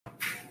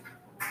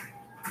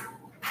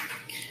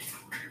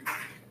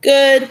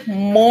Good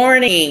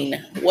morning.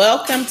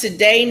 Welcome to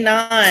day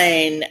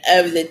 9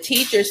 of the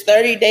Teacher's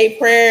 30-Day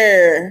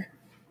Prayer.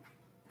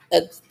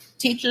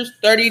 Teacher's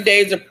 30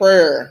 Days of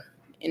Prayer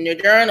in your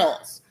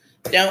journals.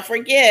 Don't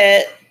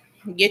forget,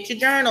 get your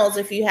journals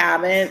if you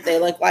haven't. They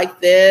look like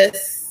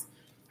this,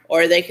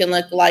 or they can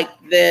look like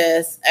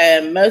this.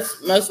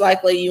 Most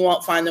likely you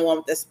won't find the one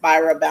with the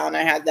spiral bound.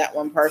 I had that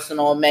one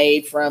personal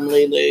made from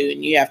Lulu,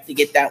 and you have to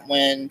get that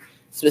one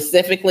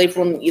specifically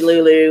from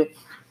Lulu.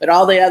 But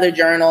all the other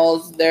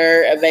journals,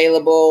 they're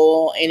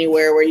available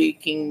anywhere where you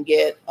can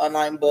get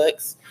online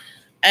books.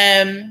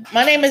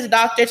 My name is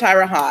Dr.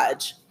 Tyra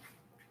Hodge,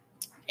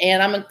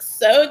 and I'm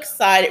so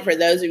excited for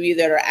those of you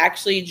that are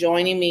actually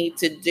joining me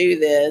to do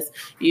this.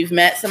 You've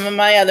met some of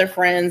my other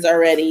friends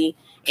already,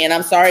 and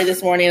I'm sorry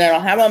this morning I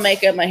don't have my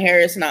makeup. My hair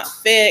is not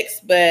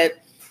fixed, but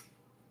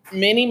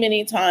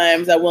many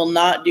times I will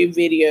not do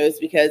videos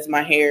because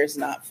my hair is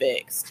not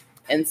fixed.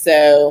 And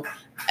so,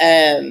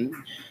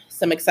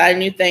 some exciting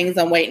new things.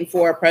 I'm waiting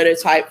for a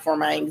prototype for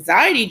my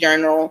anxiety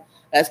journal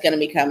that's going to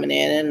be coming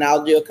in, and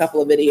I'll do a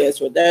couple of videos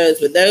with those.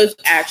 But those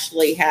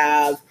actually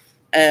have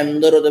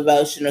little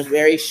devotionals,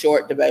 very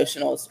short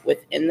devotionals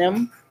within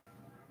them.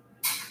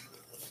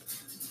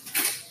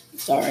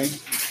 Sorry,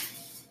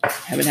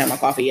 haven't had my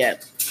coffee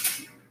yet.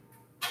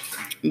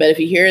 But if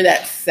you hear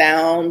that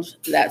sound,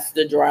 that's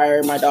the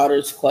dryer, my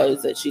daughter's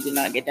clothes that she did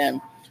not get done.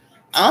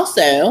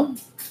 Also,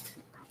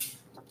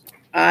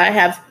 I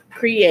have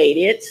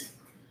created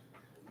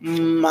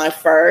my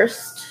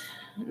first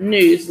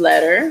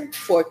newsletter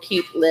for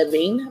Keep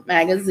Living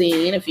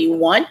magazine. If you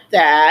want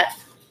that,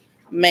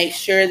 make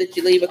sure that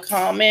you leave a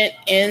comment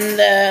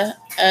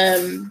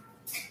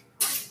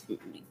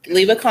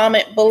leave a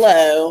comment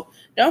below.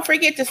 Don't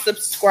forget to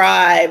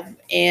subscribe,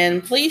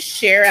 and please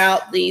share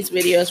out these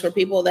videos for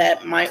people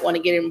that might want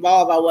to get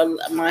involved.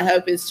 My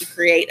hope is to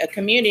create a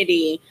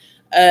community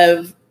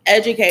of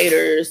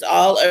educators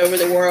all over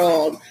the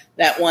world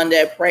that want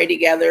to pray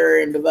together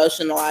and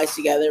devotionalize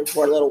together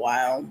for a little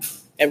while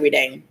every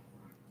day.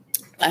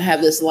 I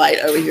have this light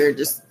over here,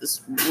 just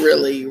this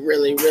really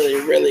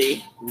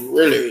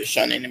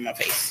shining in my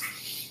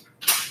face.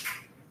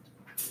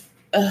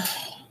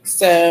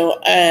 So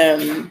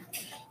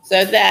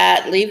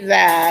leave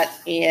that,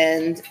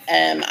 and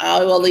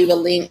I will leave a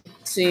link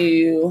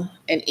to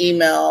an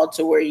email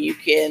to where you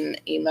can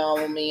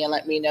email me and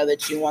let me know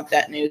that you want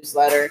that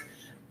newsletter.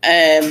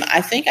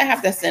 I think I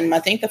have to I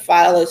think the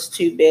file is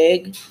too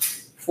big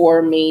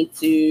for me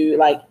to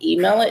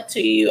email it to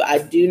you. I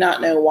do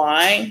not know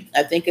why.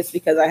 I think it's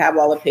because I have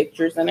all the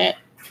pictures in it.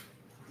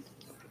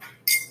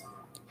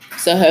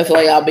 So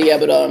hopefully I'll be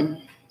able to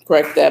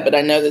correct that, but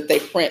I know that they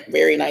print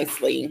very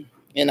nicely,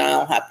 and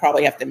I'll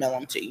probably have to mail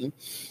them to you.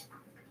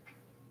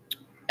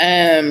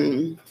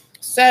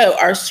 So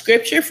our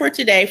scripture for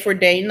today, for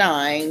day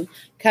 9,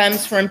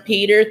 comes from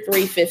Peter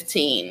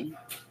 3:15.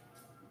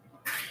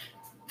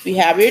 If you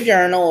have your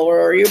journal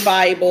or your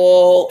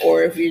Bible,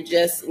 or if you're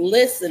just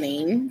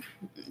listening,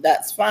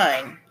 that's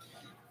fine.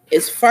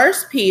 It's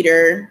 1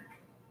 Peter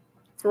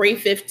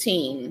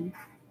 3:15.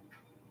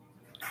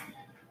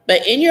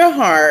 But in your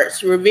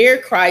hearts, revere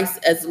Christ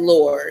as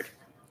Lord.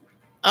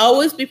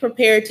 Always be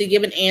prepared to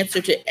give an answer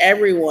to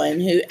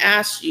everyone who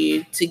asks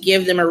you to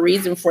give them a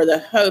reason for the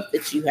hope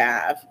that you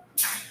have.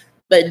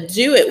 But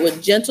do it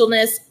with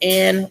gentleness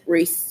and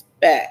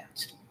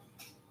respect.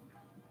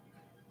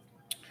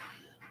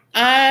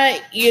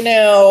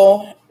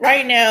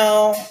 Right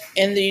now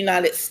in the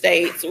United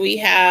States, we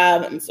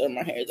have, I'm sorry,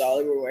 my hair is all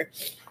everywhere.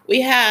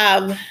 We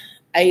have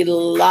a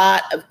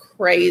lot of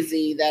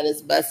crazy that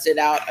is busted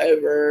out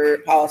over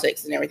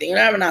politics and everything. And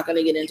I'm not going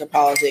to get into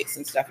politics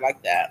and stuff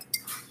like that.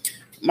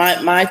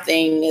 My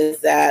thing is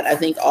that I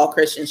think all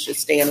Christians should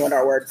stand what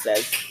our word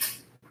says.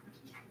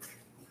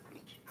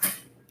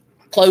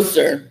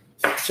 Closer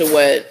to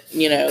what,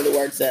 the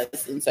word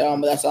says. And so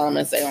that's all I'm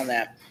going to say on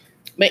that.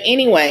 But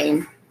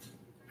anyway,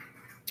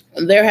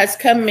 there has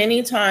come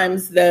many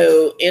times,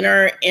 though, in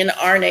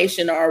our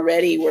nation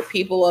already where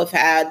people have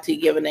had to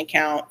give an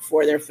account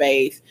for their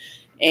faith.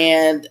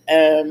 And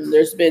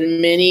there's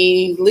been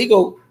many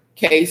legal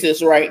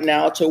cases right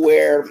now to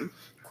where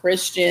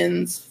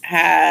Christians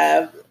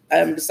have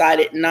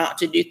decided not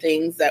to do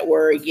things that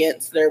were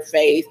against their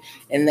faith,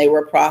 and they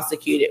were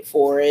prosecuted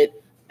for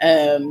it.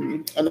 I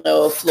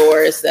know a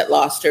florist that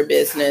lost her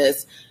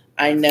business.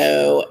 I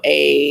know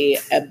a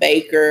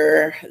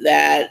baker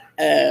that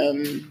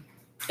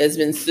has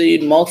been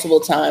sued multiple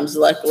times.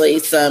 Luckily,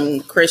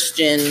 some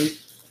Christian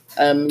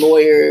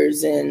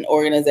lawyers and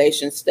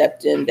organizations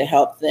stepped in to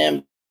help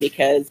them,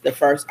 because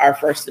our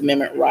First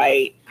Amendment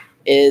right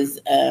is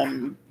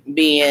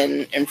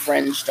being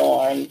infringed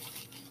on.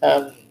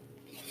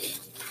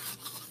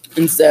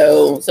 And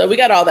so we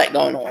got all that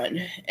going on.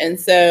 And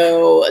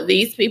so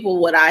these people,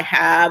 what I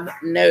have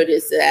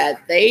noticed,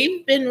 that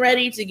they've been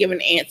ready to give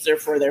an answer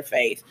for their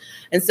faith.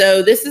 And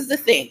so this is the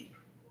thing.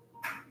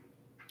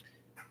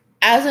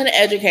 As an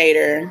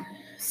educator,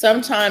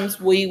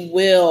 sometimes we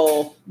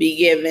will be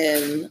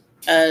given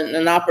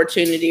an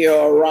opportunity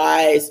or a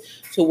rise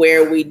to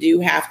where we do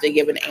have to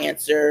give an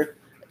answer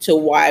to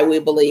why we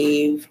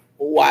believe.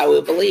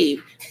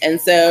 And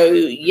so,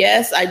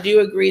 yes, I do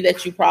agree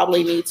that you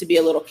probably need to be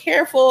a little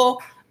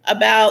careful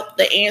about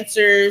the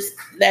answers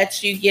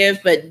that you give,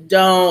 but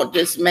don't,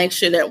 just make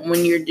sure that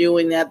when you're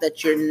doing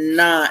that you're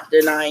not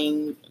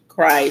denying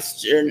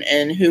Christ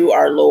and who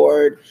our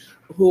Lord,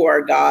 who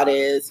our God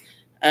is.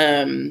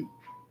 One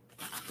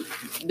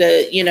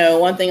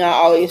thing I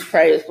always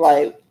pray is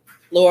like,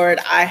 Lord,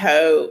 I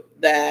hope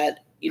that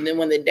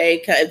when the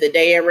day, if the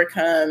day ever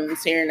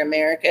comes here in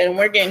America, and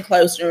we're getting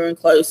closer and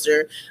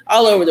closer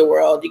all over the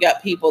world, you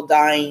got people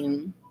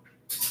dying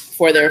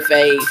for their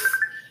faith.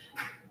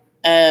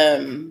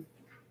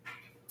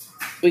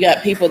 We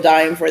got people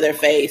dying for their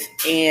faith,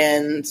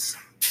 and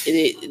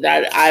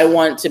that I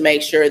want to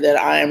make sure that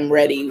I am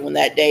ready when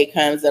that day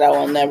comes, that I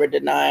will never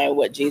deny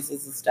what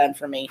Jesus has done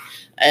for me.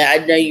 I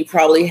know you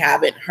probably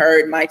haven't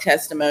heard my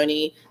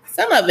testimony.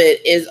 Some of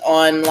it is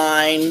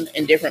online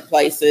in different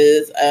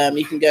places.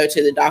 You can go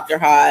to the Dr.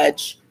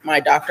 Hodge,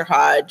 Dr.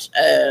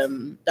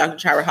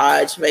 Tyra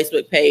Hodge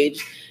Facebook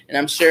page, and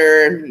I'm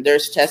sure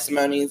there's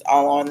testimonies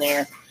all on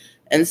there.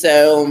 And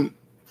so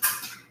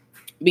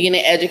being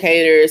an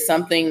educator is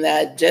something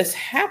that just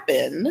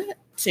happened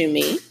to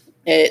me.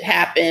 It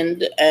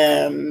happened.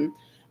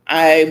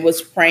 I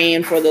was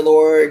praying for the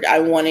Lord. I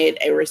wanted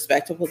a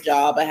respectable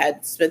job. I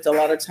had spent a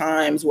lot of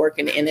times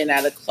working in and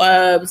out of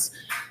clubs.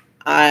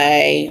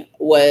 I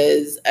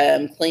was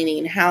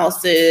cleaning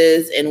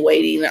houses and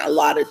waiting a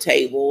lot of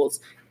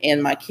tables.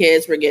 And my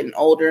kids were getting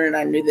older, and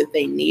I knew that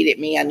they needed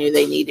me. I knew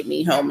they needed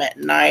me home at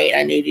night.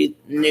 I knew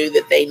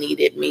that they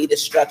needed me to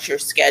structure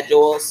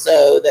schedules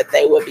so that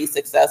they would be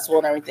successful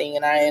and everything.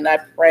 And I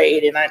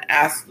prayed and I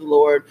asked the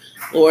Lord,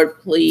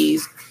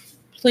 please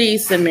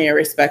send me a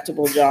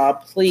respectable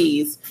job,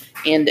 please.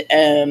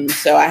 And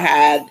so I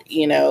had,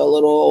 a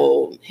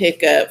little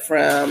hiccup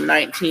from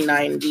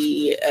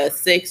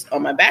 1996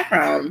 on my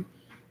background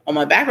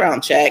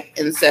check.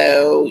 And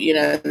so,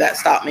 that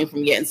stopped me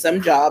from getting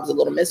some jobs, a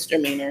little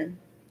misdemeanor.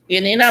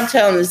 And I'm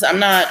telling this, I'm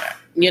not,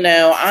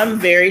 I'm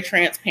very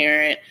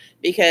transparent,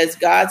 because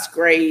God's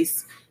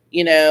grace,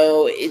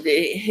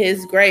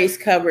 his grace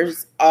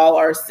covers all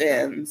our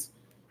sins.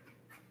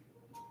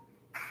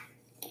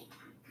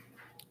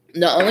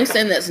 The only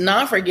sin that's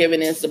not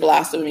forgiven is the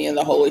blasphemy of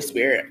the Holy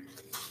Spirit.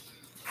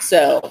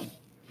 So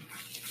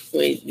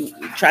we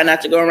try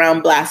not to go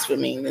around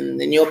blaspheming, and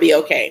then you'll be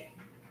okay.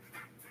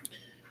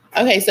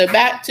 Okay, so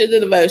back to the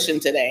devotion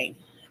today.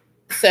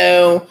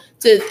 So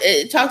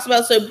it talks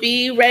about, so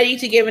be ready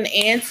to give an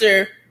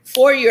answer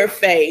for your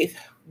faith.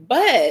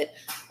 But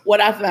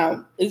what I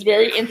found is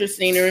very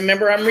interesting. And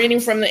remember, I'm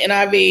reading from the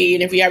NIV,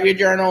 and if you have your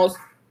journals,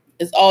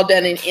 it's all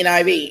done in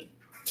NIV.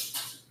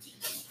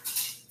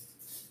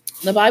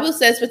 The Bible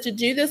says, but to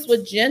do this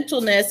with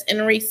gentleness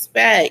and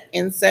respect.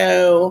 And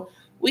so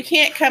we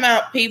can't come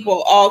out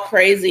people all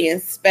crazy and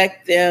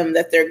expect them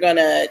that they're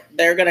gonna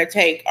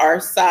take our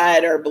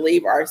side or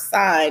believe our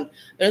side.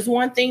 There's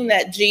one thing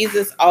that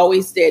Jesus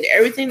always did.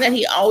 Everything that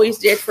he always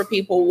did for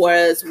people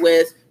was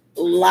with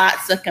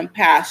lots of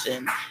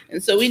compassion.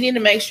 And so we need to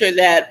make sure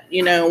that,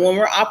 when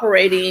we're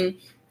operating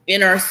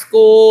in our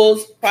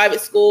schools, private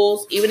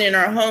schools, even in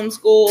our home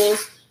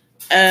schools,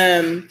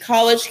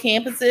 college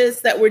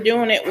campuses, that we're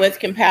doing it with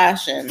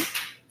compassion.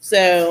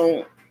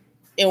 So,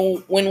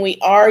 and when we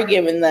are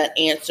given that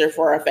answer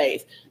for our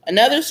faith.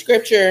 Another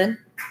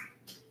scripture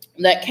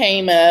that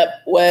came up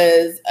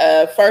was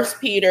 1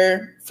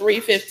 Peter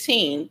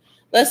 3:15.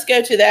 Let's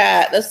go to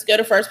that. Let's go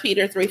to 1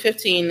 Peter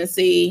 3:15 and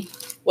see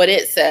what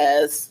it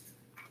says.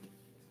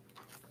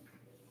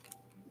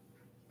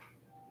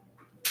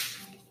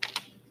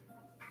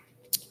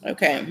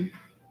 Okay.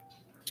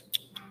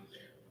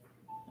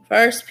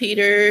 1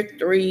 Peter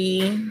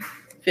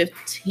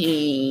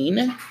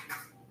 3:15.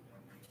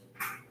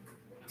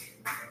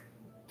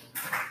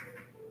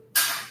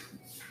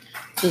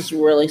 This is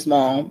really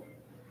small.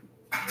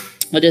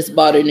 I just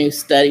bought a new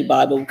study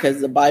Bible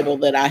because the Bible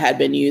that I had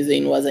been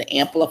using wasn't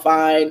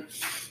amplified,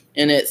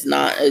 and it's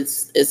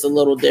a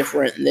little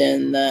different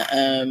than the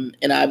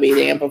NIV.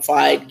 The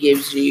Amplified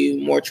gives you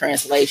more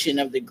translation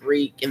of the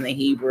Greek and the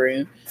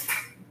Hebrew.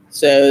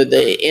 So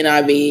the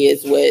NIV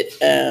is what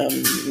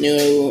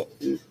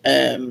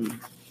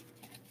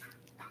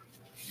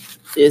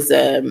is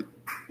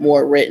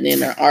more written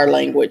in our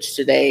language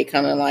today,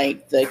 kind of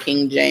like the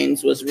King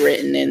James was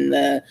written in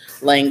the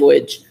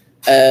language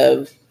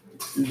of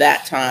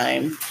that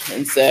time.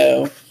 And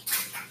so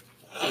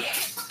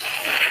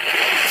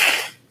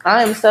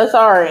I'm so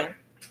sorry.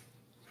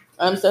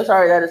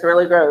 That is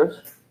really gross.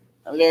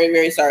 I'm very,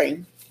 very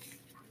sorry.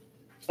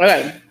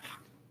 Okay.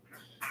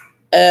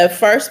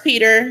 1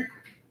 Peter,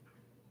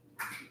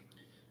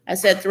 I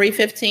said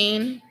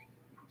 3:15.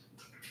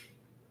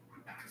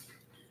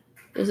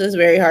 This is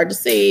very hard to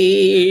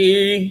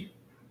see.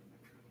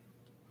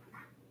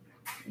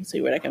 Let's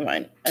see what I can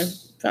find. I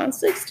found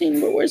 16,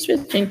 but where's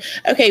 15?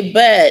 Okay,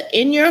 but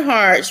in your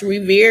hearts,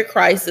 revere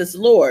Christ as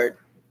Lord.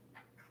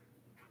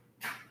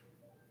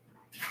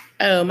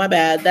 Oh, my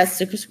bad. That's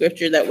the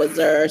scripture that was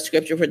our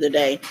scripture for the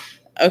day.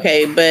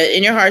 Okay, but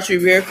in your hearts,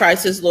 revere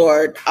Christ as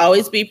Lord.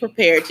 Always be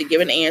prepared to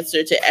give an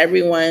answer to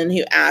everyone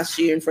who asks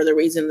you and for the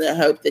reason, the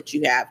hope that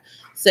you have.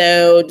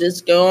 So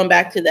just going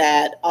back to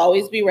that,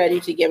 always be ready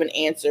to give an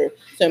answer.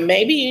 So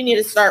maybe you need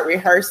to start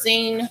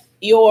rehearsing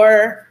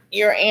your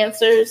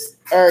answers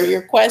or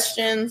your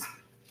questions.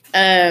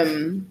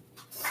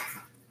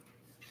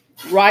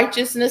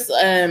 Righteousness,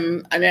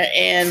 and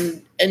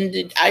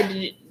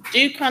I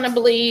do kind of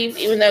believe,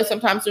 even though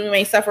sometimes we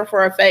may suffer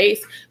for our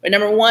faith, but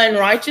number one,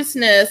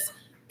 righteousness,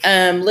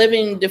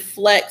 living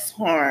deflects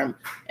harm.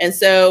 And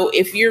so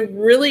if you're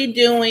really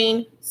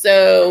doing,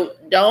 so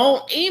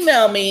don't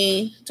email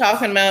me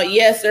talking about,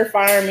 yes, they're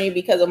firing me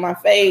because of my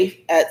faith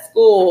at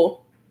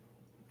school,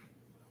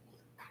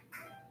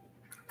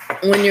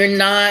 when you're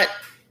not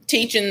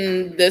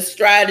teaching the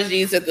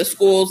strategies that the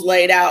school's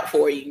laid out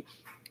for you.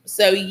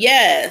 So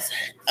yes,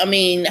 I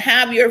mean,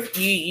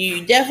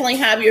 you definitely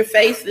have your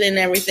faith in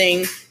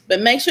everything,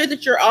 but make sure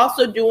that you're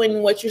also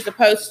doing what you're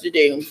supposed to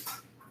do,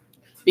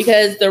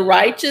 because the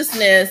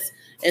righteousness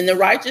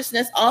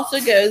also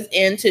goes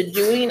into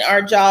doing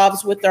our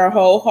jobs with our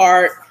whole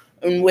heart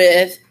and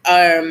with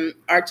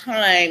our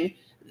time.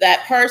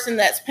 That person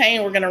that's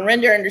paying, we're going to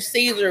render unto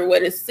Caesar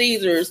what is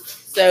Caesar's.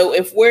 So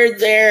if we're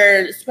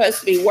there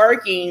supposed to be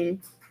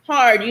working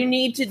hard, you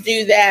need to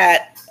do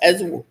that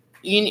as I'm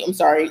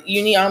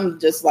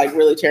just like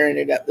really tearing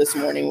it up this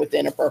morning with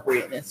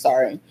inappropriateness.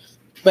 Sorry.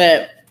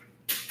 But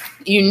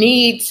you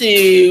need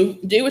to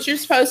do what you're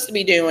supposed to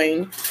be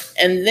doing,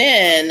 and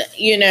then,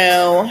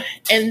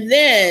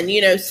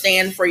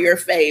 stand for your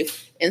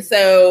faith. And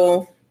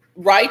so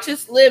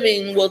righteous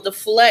living will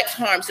deflect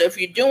harm. So if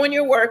you're doing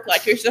your work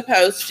like you're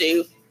supposed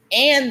to,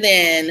 and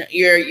then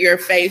your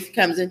faith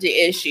comes into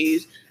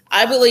issues,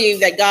 I believe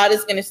that God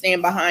is going to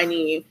stand behind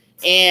you.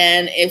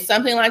 And if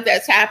something like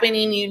that's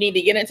happening, you need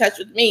to get in touch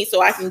with me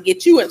so I can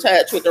get you in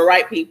touch with the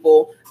right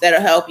people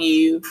that'll help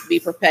you be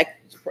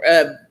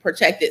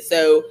protected,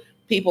 so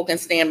people can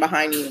stand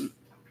behind you.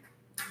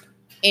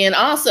 And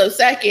also,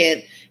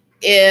 second,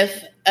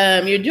 if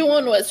you're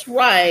doing what's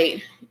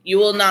right, you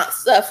will not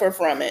suffer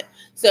from it.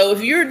 So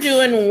if you're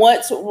doing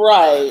what's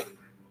right,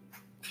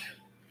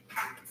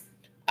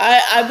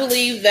 I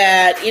believe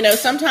that,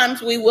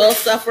 sometimes we will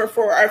suffer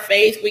for our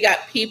faith. We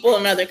got people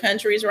in other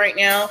countries right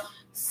now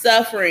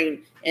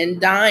suffering and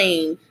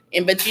dying.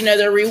 But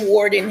the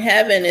reward in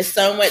heaven is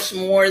so much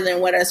more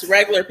than what us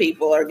regular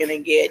people are going to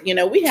get.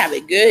 We have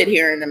it good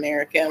here in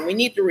America, and we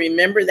need to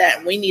remember that.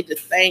 And we need to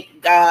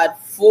thank God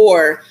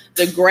for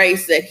the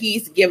grace that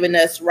he's given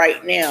us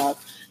right now.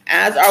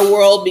 As our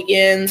world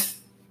begins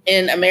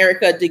in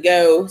America to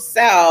go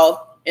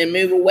south and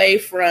move away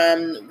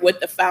from what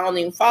the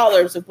founding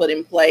fathers have put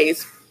in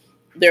place,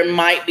 there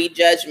might be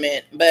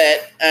judgment.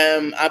 But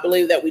I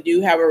believe that we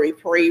do have a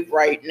reprieve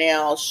right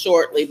now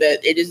shortly,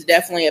 but it is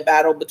definitely a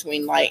battle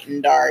between light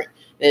and dark.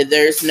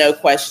 There's no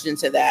question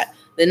to that.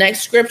 The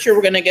next scripture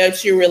we're going to go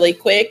to really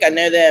quick. I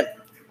know that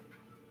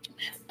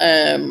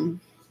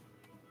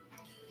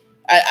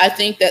I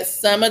think that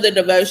some of the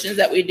devotions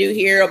that we do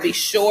here will be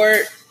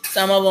short.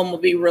 Some of them will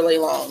be really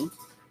long.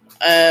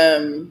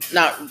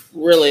 Not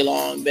really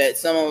long, but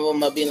some of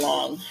them will be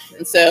long.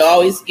 And so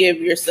always give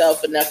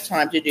yourself enough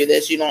time to do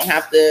this. You don't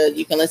have to,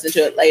 you can listen to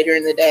it later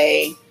in the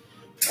day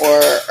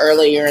or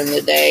earlier in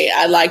the day.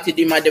 I like to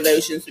do my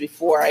devotions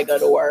before I go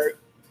to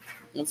work.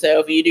 And so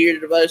if you do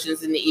your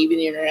devotions in the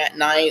evening or at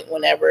night,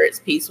 whenever it's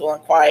peaceful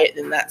and quiet,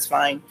 then that's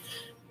fine.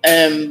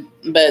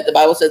 But the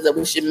Bible says that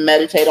we should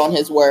meditate on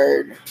his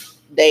word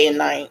day and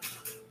night.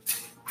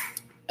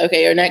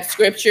 Okay, our next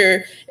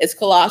scripture is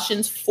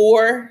Colossians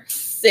 4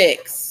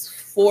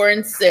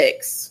 and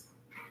 6.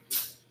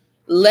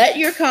 Let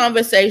your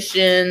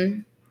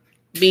conversation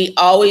be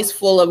always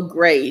full of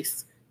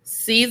grace,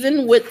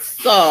 seasoned with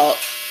salt.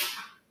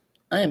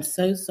 I am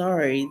so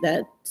sorry.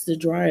 That's the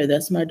dryer.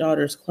 That's my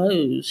daughter's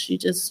clothes. She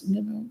just,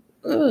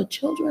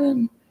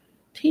 children,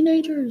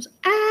 teenagers.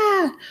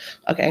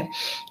 Okay.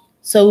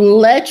 So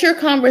let your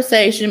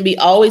conversation be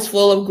always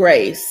full of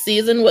grace,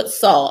 seasoned with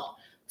salt,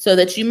 so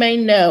that you may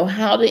know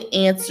how to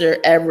answer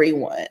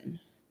everyone.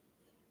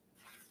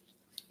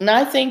 And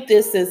I think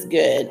this is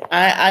good.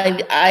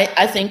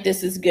 I think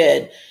this is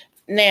good.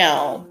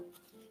 Now,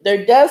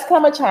 there does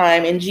come a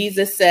time, and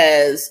Jesus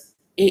says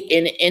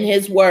in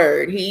his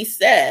word, he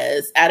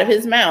says out of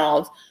his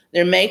mouth,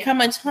 there may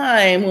come a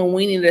time when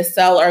we need to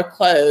sell our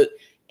cloak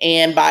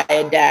and buy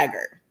a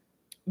dagger.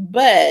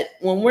 But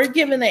when we're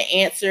given the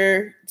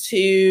answer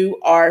to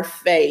our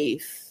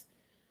faith,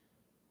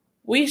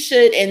 we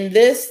should, and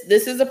this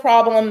is a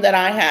problem that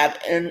I have,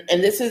 and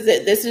this is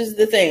it. This is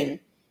the thing.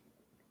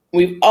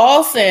 We've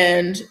all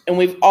sinned and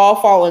we've all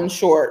fallen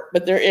short,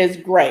 but there is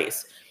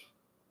grace.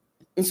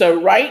 And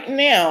so right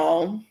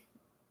now,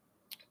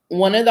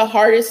 one of the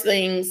hardest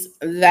things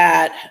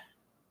that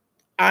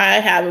I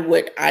have, and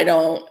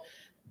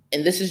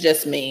this is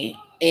just me,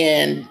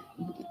 and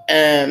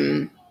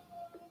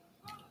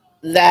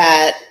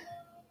that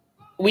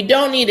we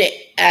don't need to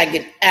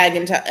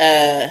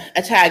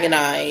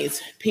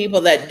antagonize people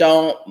that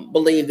don't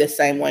believe the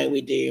same way we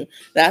do.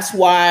 That's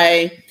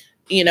why,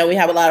 we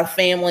have a lot of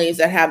families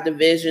that have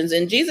divisions,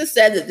 and Jesus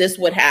said that this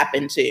would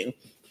happen too.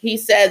 He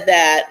said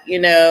that,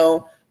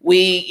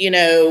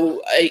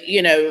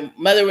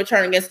 mother would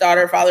turn against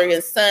daughter, father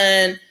against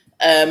son,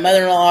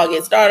 mother-in-law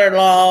against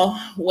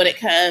daughter-in-law when it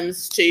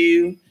comes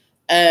to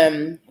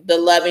the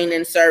loving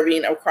and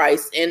serving of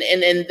Christ. And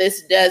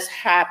this does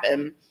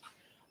happen.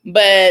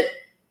 But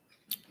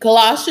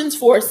Colossians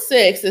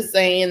 4:6 is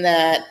saying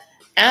that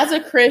as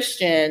a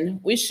Christian,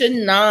 we should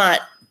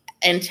not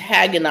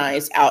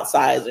antagonize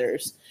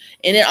outsiders.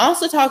 And it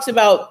also talks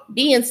about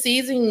being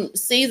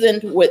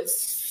seasoned with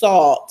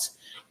salt.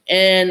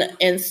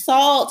 And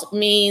salt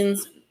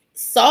means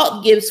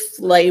salt gives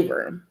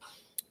flavor.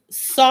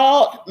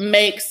 Salt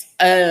makes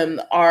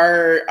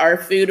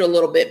our food a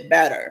little bit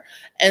better.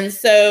 And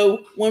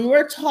so when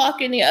we're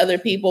talking to other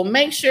people,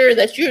 make sure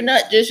that you're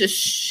not just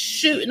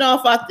shooting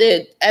off at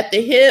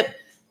the hip,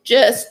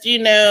 just,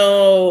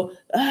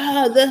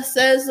 thus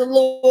says the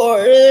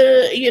Lord,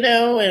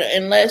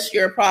 unless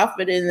you're a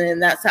prophet, and then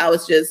that's how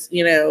it's just,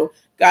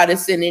 God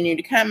is sending you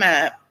to come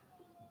at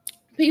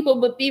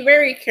people, but be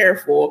very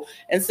careful.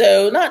 And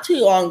so not too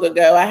long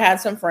ago, I had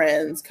some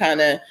friends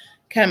kind of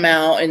come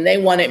out, and they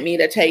wanted me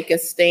to take a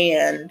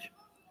stand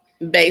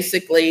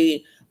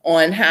basically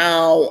on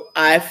how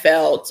I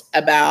felt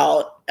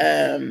about,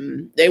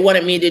 they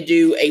wanted me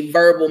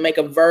to make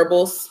a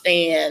verbal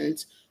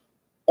stand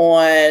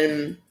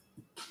on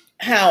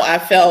how I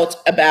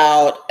felt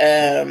about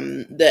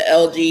the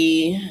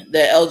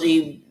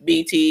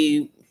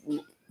LGBT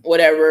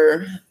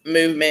whatever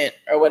movement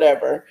or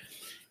whatever.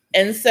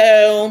 And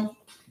so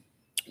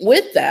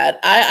with that,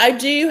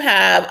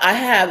 I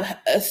have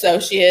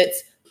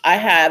associates, I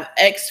have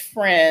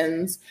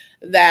ex-friends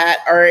that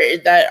are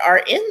in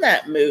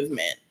that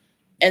movement.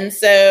 And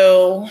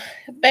so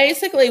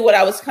basically what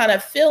I was kind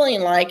of feeling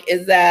like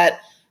is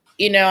that,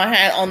 I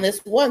had on this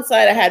one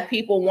side, I had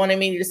people wanting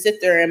me to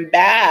sit there and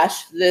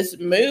bash this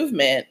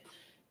movement.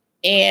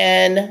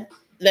 And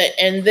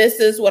this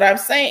is what I'm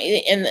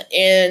saying.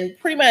 And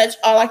pretty much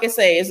all I can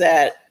say is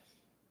that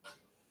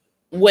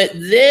what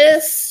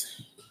this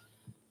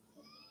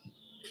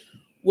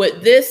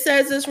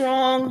says is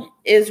wrong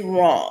is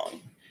wrong.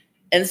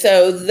 And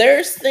so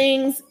there's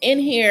things in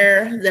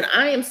here that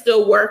I am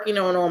still working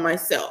on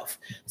myself.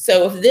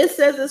 So if this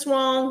says it's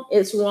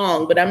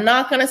wrong, but I'm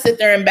not going to sit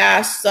there and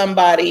bash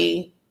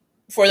somebody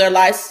for their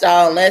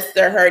lifestyle unless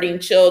they're hurting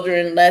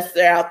children, unless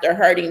they're out there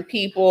hurting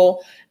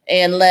people,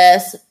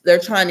 unless they're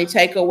trying to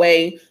take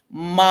away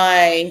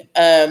my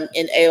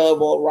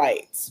inalienable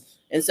rights.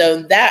 And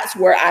so that's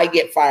where I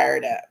get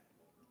fired up.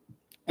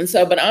 And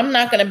so, but I'm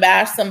not going to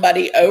bash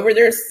somebody over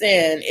their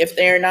sin if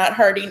they're not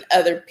hurting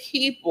other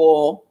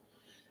people.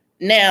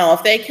 Now,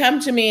 if they come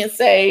to me and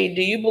say,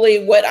 do you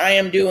believe what I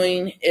am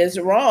doing is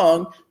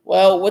wrong?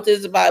 Well, what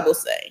does the Bible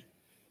say?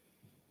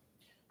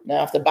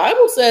 Now, if the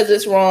Bible says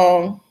it's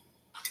wrong,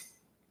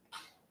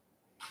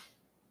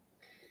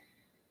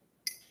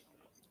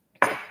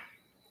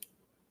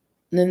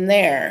 then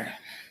there.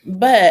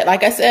 But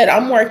like I said,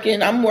 I'm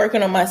working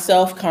on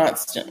myself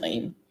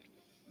constantly.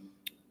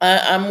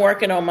 I'm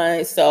working on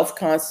myself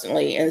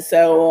constantly. And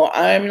so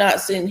I'm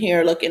not sitting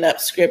here looking up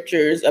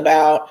scriptures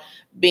about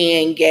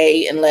being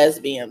gay and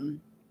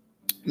lesbian.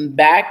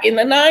 Back in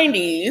the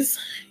 90s,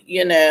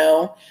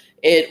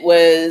 it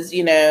was,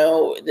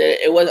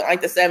 it wasn't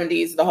like the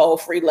 70s, the whole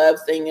free love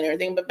thing and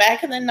everything. But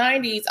back in the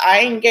 90s,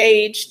 I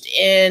engaged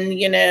in,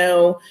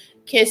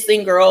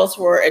 kissing girls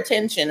for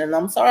attention. And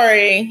I'm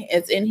sorry,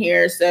 it's in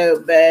here.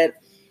 So, but,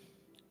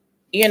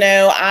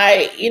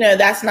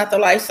 that's not the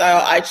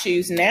lifestyle I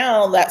choose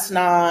now. That's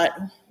not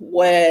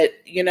what,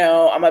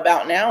 I'm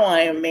about now. I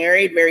am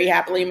married, very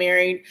happily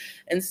married.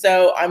 And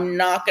so I'm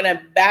not going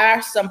to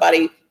bash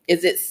somebody.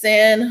 Is it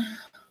sin?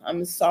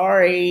 I'm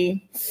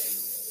sorry.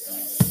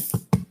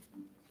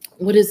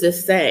 What does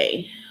this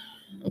say?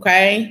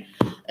 Okay.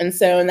 And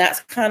that's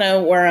kind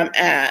of where I'm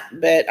at,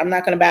 but I'm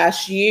not going to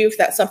bash you if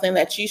that's something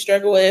that you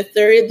struggle with.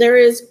 There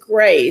is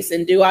grace.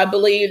 And do I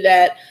believe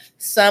that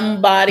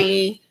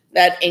somebody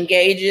that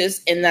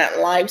engages in that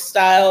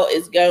lifestyle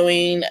is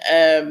going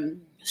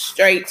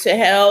straight to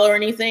hell or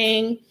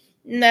anything?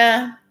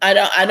 Nah,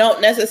 I don't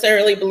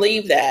necessarily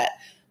believe that,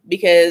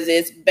 because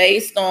it's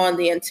based on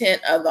the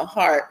intent of the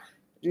heart.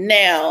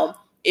 Now,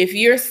 if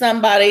you're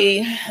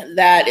somebody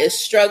that is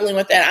struggling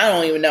with that, I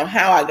don't even know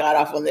how I got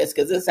off on this,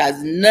 because this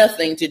has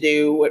nothing to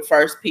do with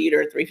 1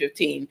 Peter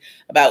 3:15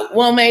 about,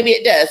 well, maybe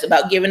it does,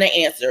 about giving an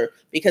answer,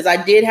 because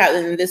I did have,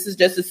 and this is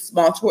just a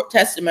small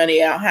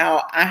testimony on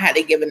how I had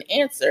to give an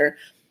answer.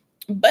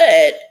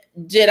 But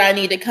did I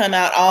need to come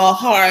out all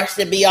harsh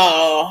and be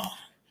all,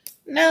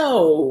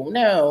 no,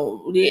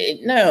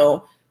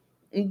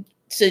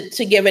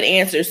 to give an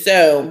answer.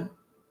 So,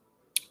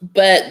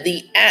 but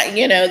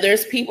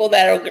there's people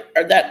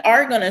that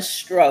are going to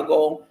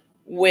struggle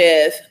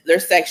with their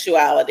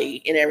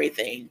sexuality and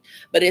everything,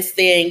 but it's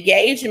the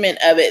engagement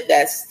of it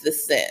that's the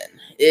sin.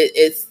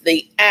 It's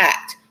the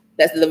act,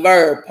 that's the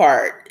verb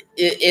part.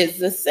 It is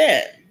the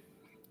sin.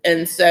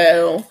 And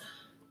so,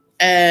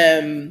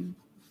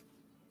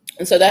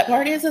 And so that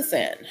part is a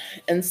sin.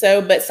 And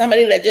so, but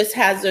somebody that just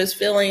has those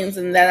feelings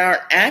and that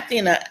aren't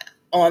acting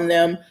on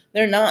them,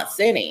 they're not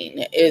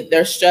sinning.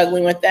 They're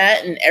struggling with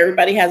that. And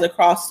everybody has a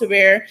cross to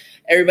bear.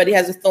 Everybody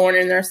has a thorn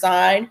in their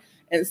side.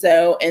 And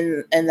so,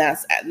 and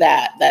that's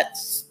that.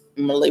 That's,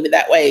 I'm going to leave it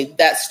that way.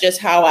 That's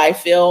just how I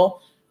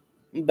feel.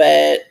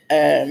 But,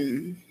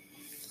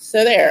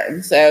 so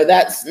there. So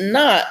that's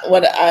not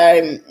what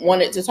I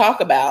wanted to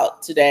talk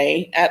about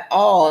today at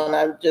all. And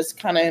I've just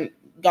kind of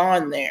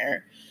gone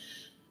there.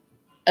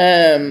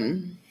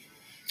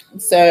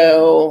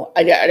 So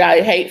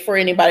I hate for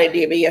anybody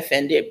to be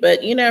offended,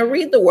 but, you know,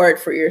 read the word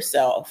for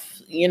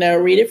yourself, you know,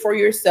 read it for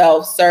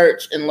yourself,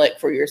 search and look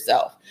for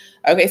yourself.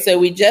 Okay. So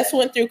we just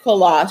went through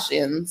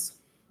Colossians.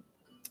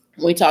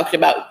 We talked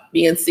about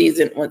being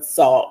seasoned with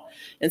salt.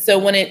 And so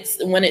when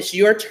it's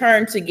your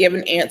turn to give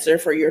an answer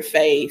for your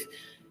faith,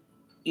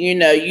 you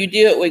know, you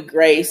do it with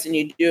grace and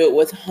you do it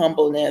with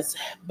humbleness,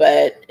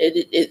 but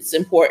it's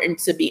important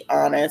to be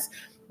honest.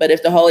 But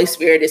if the Holy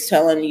Spirit is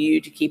telling you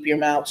to keep your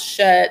mouth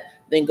shut,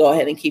 then go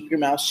ahead and keep your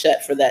mouth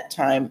shut for that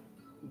time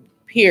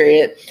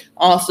period.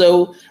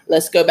 Also,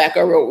 let's go back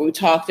over what we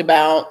talked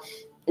about.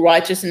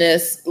 Righteous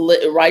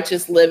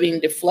living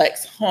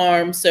deflects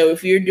harm. So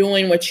if you're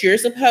doing what you're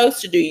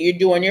supposed to do, you're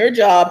doing your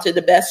job to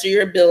the best of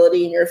your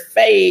ability, and your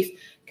faith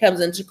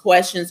comes into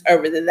questions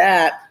over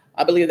that,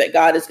 I believe that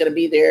God is going to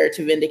be there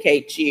to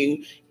vindicate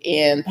you,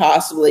 and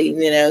possibly,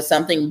 you know,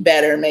 something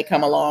better may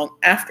come along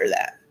after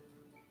that.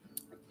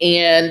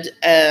 And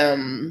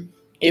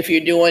if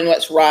you're doing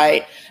what's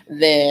right,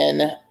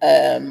 then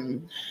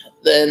in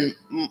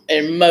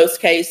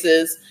most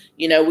cases,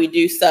 you know, we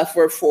do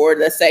suffer for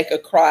the sake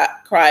of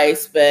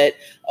Christ, but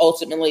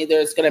ultimately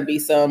there's going to be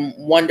some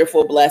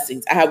wonderful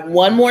blessings. I have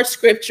one more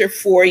scripture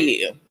for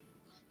you.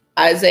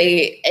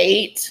 Isaiah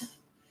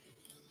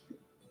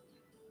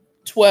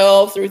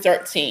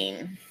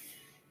 8:12-13.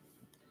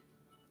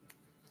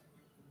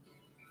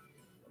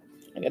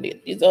 I got to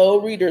get these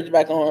old readers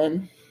back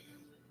on.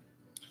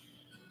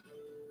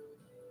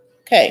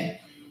 Okay.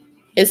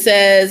 It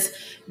says,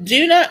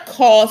 do not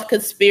call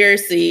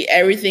conspiracy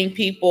everything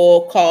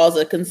people cause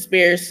a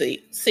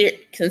conspiracy.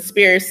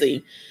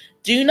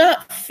 Do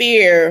not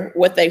fear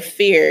what they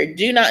fear.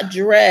 Do not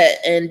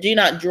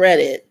dread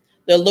it.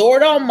 The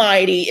Lord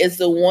Almighty is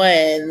the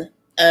one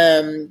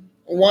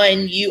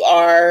you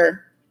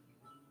are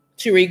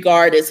to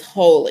regard as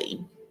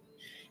holy.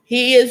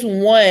 He is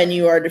one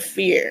you are to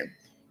fear.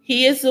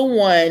 He is the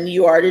one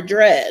you are to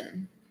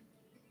dread.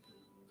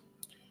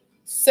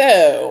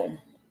 So,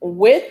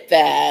 with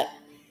that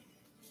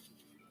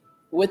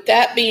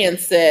being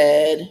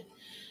said,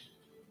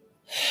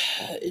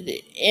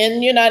 in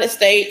the United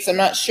States, I'm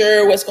not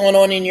sure what's going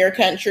on in your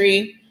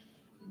country,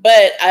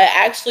 but I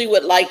actually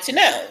would like to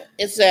know.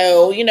 And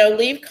so, you know,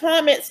 leave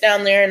comments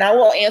down there and I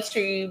will answer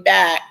you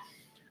back.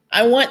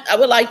 I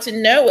would like to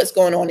know what's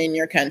going on in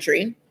your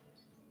country.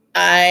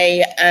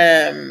 But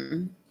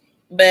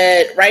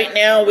right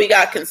now we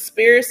got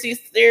conspiracy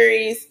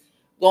theories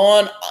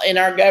going in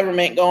our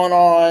government going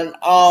on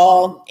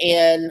all,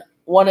 and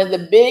one of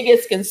the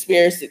biggest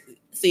conspiracy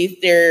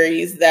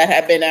theories that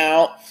have been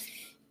out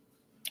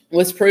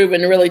was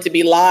proven really to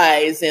be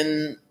lies.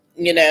 And,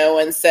 you know,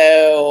 and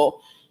so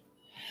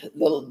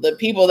the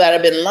people that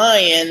have been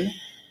lying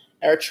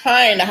are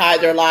trying to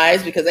hide their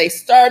lies because they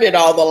started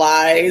all the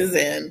lies.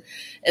 And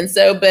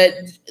so, but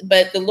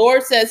the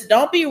Lord says,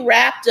 don't be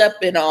wrapped up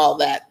in all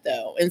that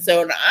though. And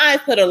so I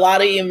put a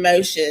lot of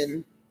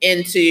emotion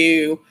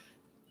into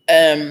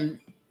the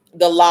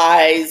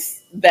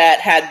lies that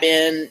had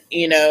been,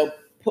 you know,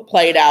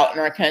 played out in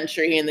our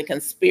country, and the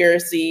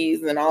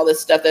conspiracies and all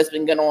this stuff that's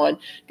been going on.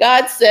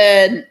 God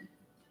said,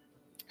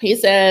 he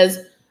says,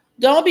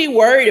 don't be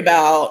worried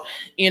about,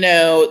 you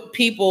know,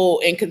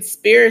 people and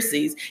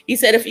conspiracies. He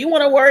said, if you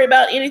want to worry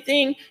about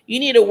anything, you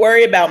need to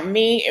worry about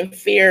me and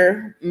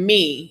fear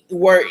me.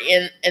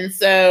 And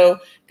so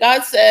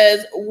God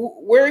says,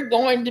 we're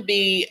going to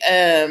be,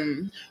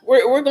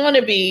 we're going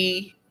to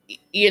be,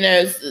 you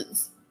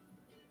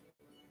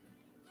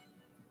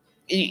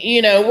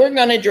know, we're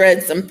going to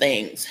dread some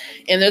things.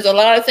 And there's a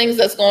lot of things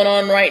that's going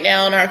on right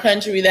now in our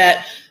country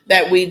that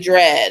we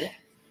dread.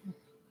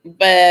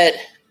 But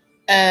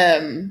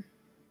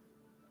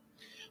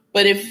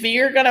if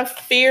you're going to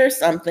fear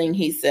something,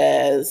 he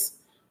says,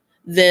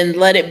 then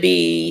let it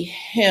be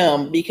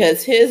him,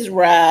 because his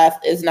wrath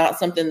is not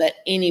something that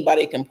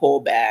anybody can pull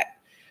back.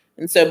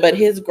 And so, but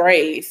his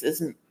grace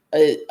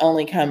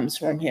only comes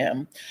from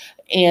him.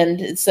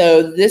 And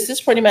so this is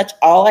pretty much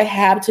all I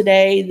have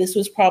today. This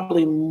was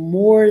probably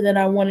more than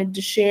I wanted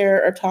to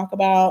share or talk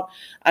about.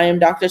 I am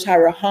Dr.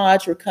 Tyra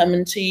Hodge. We're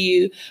coming to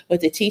you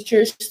with the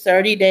Teacher's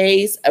 30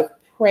 Days of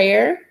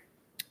Prayer.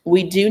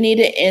 We do need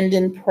to end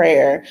in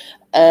prayer.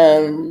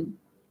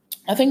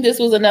 I think this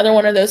was another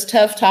one of those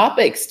tough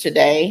topics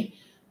today,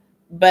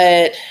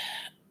 but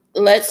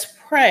let's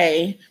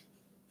pray.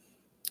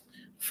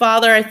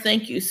 Father, I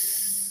thank you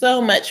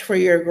so much for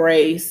your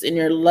grace and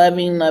your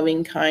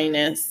loving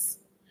kindness.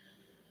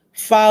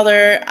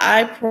 Father,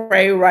 I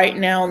pray right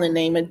now in the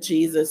name of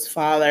Jesus,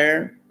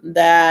 Father,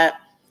 that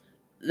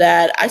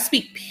I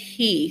speak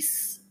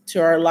peace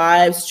to our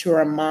lives, to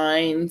our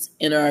minds,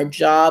 in our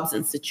jobs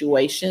and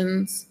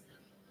situations.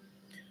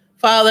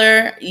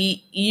 Father,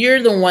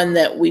 you're the one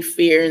that we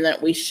fear and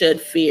that we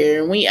should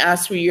fear. And we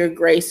ask for your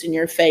grace and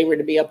your favor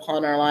to be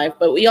upon our life.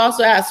 But we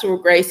also ask for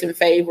grace and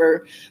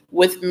favor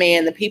with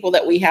man, the people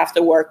that we have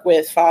to work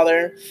with,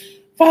 Father.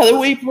 Father,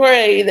 we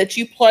pray that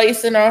you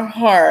place in our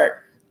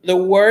heart the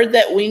word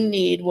that we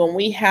need when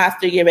we have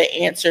to give an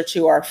answer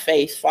to our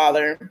faith,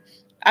 Father.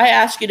 I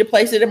ask you to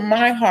place it in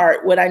my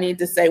heart what I need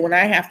to say when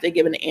I have to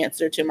give an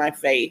answer to my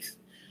faith.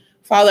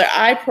 Father,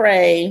 I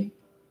pray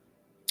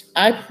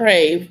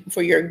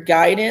for your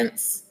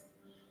guidance.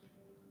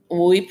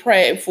 We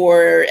pray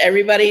for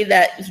everybody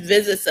that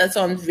visits us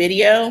on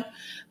video.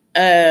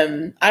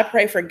 I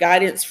pray for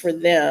guidance for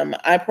them.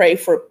 I pray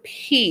for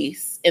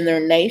peace in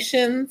their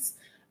nations.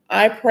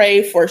 I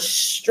pray for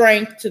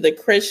strength to the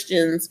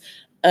Christians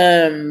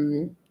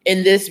in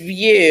this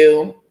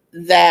view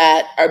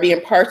that are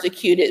being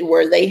persecuted,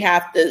 where they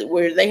have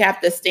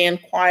to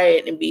stand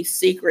quiet and be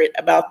secret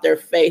about their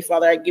faith.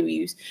 Father, I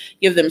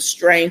give them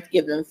strength,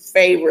 give them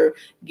favor,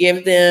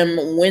 give them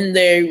when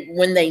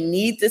they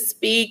need to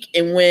speak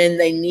and when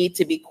they need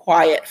to be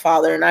quiet,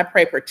 Father. And I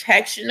pray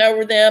protection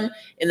over them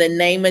in the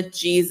name of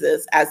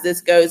Jesus as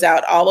this goes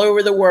out all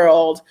over the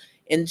world.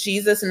 In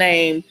Jesus'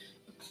 name,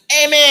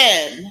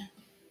 amen.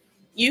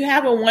 You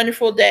have a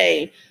wonderful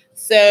day.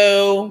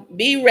 So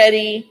be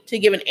ready to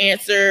give an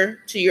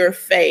answer to your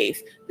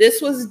faith.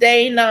 This was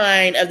day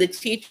 9 of the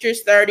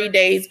Teacher's 30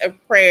 Days of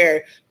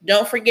Prayer.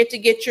 Don't forget to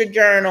get your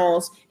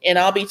journals, and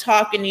I'll be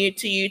talking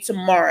to you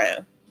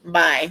tomorrow.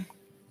 Bye.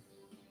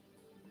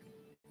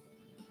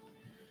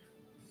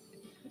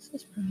 This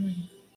is probably